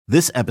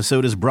This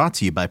episode is brought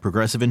to you by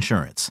Progressive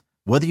Insurance.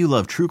 Whether you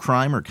love true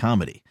crime or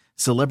comedy,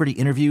 celebrity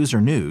interviews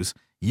or news,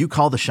 you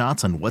call the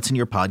shots on what's in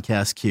your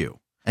podcast queue.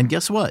 And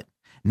guess what?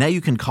 Now you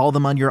can call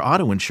them on your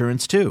auto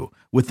insurance too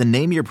with the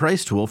Name Your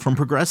Price tool from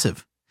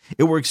Progressive.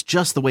 It works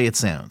just the way it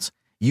sounds.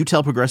 You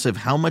tell Progressive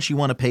how much you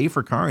want to pay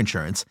for car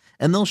insurance,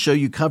 and they'll show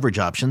you coverage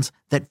options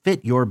that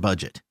fit your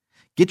budget.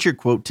 Get your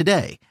quote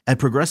today at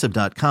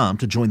Progressive.com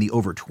to join the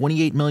over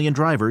 28 million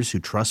drivers who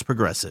trust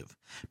Progressive.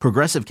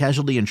 Progressive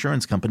Casualty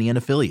Insurance Company and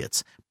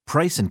Affiliates.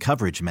 Price and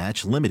coverage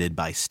match limited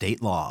by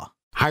state law.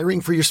 Hiring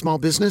for your small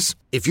business?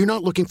 If you're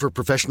not looking for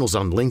professionals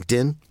on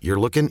LinkedIn, you're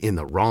looking in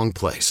the wrong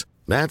place.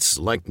 That's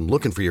like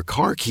looking for your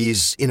car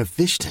keys in a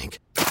fish tank.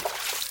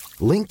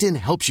 LinkedIn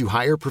helps you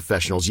hire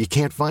professionals you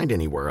can't find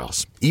anywhere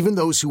else, even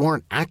those who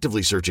aren't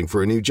actively searching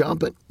for a new job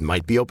but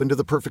might be open to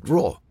the perfect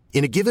role.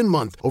 In a given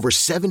month, over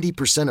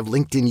 70% of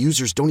LinkedIn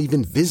users don't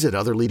even visit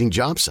other leading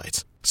job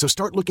sites. So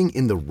start looking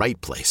in the right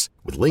place.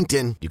 With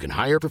LinkedIn, you can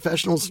hire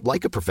professionals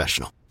like a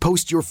professional.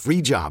 Post your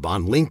free job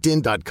on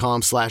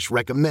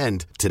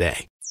linkedin.com/recommend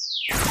today.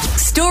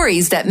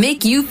 Stories that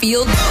make you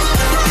feel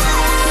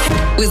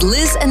with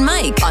Liz and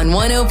Mike on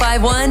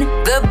 105.1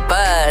 The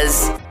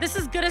Buzz. This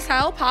is good as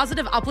hell,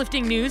 positive,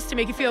 uplifting news to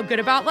make you feel good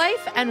about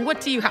life. And what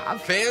do you have?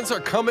 Fans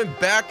are coming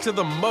back to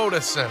the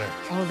Moda Center.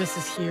 Oh, this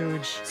is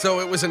huge. So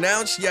it was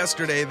announced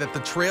yesterday that the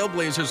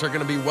Trailblazers are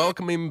going to be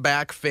welcoming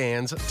back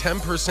fans,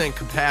 10%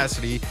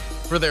 capacity,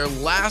 for their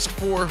last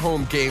 4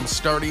 home games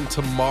starting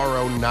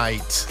tomorrow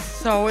night.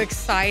 So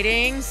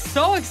exciting.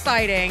 So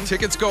exciting.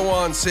 Tickets go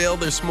on sale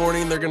this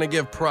morning. They're going to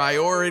give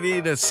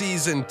priority to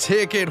season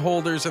ticket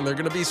holders, and they're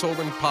going to be sold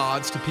in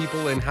pods to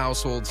people in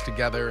households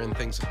together and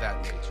things of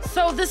that nature.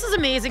 So this is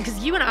amazing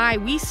because you and I,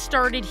 we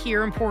started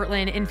here in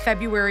Portland in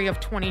February of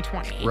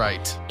 2020.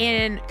 Right.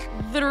 And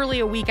literally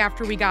a week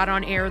after we got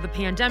on air, the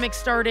pandemic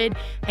started,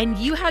 and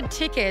you had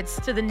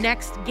tickets to the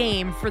next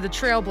game for the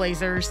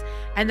Trailblazers,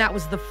 and that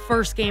was the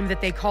first game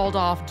that they called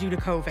off due to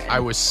COVID. I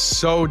was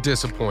so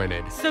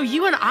disappointed. So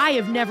you and I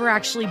have never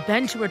actually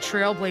been to a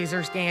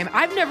Trailblazers game.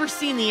 I've never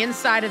seen the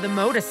inside of the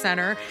Moda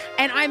Center,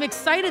 and I'm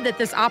excited that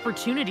this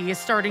opportunity is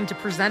starting to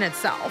present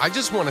itself. I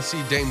just want to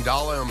see Dame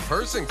Dolla in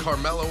person,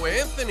 Carmelo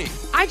Anthony.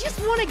 I just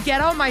want to get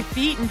on my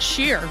feet and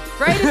cheer,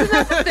 right? Isn't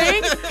that the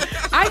thing?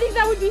 I think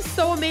that would be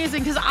so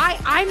amazing because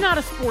I'm not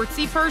a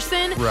sportsy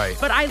person, right?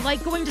 But I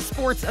like going to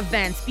sports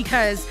events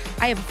because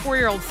I have a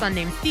 4-year-old son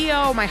named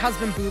Theo. My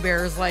husband Boo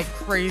Bear is like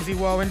crazy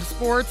into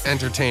sports.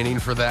 Entertaining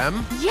for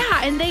them.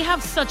 Yeah, and they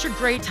have such a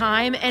great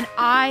time, and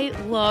I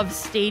love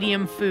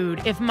stadium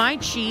food. If my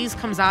cheese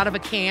comes out of a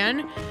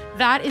can,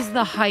 that is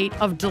the height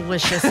of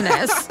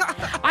deliciousness.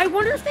 I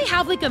wonder if they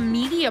have like a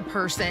media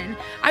person.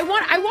 I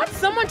want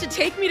someone to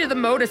take me to the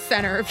Moda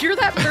Center. If you're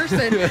that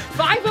person,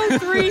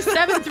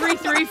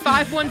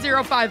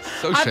 503-733-5105.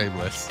 So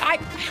shameless. I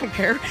don't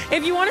care.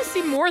 If you want to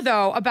see more,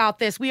 though, about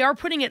this, we are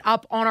putting it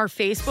up on our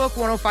Facebook,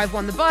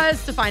 105.1 The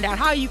Buzz, to find out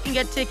how you can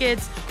get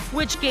tickets,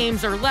 which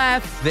games are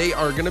left. They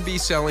are going to be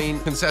selling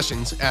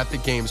concessions at the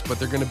games, but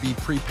they're going to be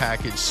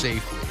prepackaged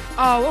safely.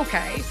 Oh,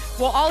 okay.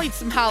 Well, I'll eat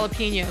some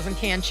jalapenos and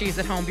canned cheese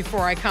at home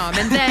before I come,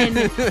 and then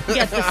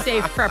get the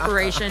safe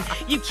preparation.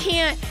 You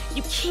can't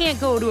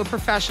go to a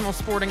professional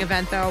sporting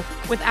event, though,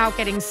 without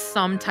getting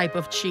some type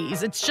of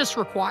cheese. It's just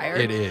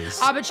required. It is.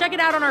 But check it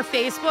out on our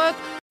Facebook.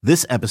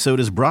 This episode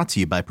is brought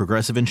to you by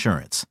Progressive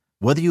Insurance.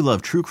 Whether you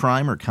love true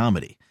crime or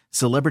comedy,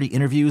 celebrity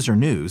interviews or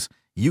news,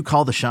 you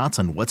call the shots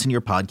on what's in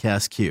your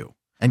podcast queue.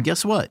 And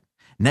guess what?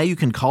 Now you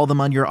can call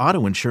them on your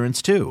auto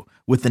insurance too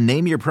with the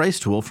Name Your Price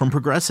tool from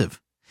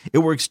Progressive. It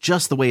works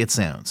just the way it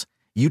sounds.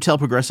 You tell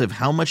Progressive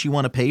how much you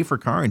want to pay for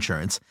car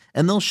insurance,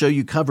 and they'll show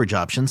you coverage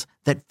options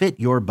that fit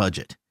your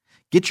budget.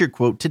 Get your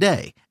quote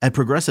today at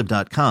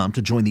Progressive.com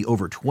to join the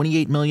over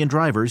 28 million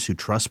drivers who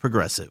trust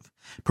Progressive.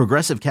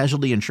 Progressive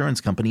Casualty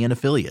Insurance Company and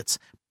Affiliates.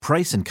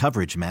 Price and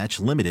coverage match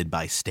limited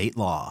by state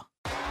law.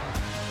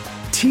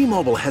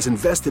 T-Mobile has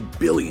invested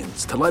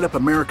billions to light up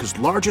America's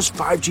largest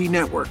 5G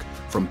network,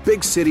 from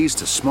big cities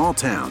to small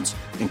towns,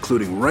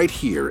 including right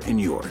here in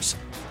yours.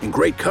 And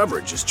great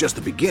coverage is just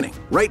the beginning.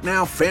 Right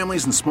now,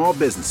 families and small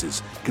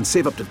businesses can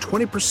save up to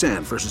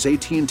 20% versus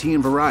AT&T and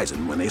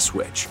Verizon when they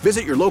switch.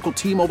 Visit your local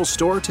T-Mobile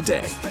store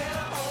today.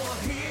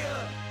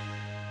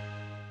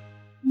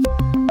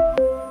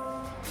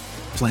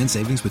 Plan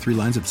savings with 3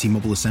 lines of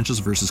T-Mobile Essentials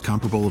versus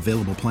comparable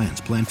available plans.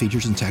 Plan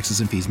features and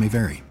taxes and fees may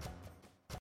vary.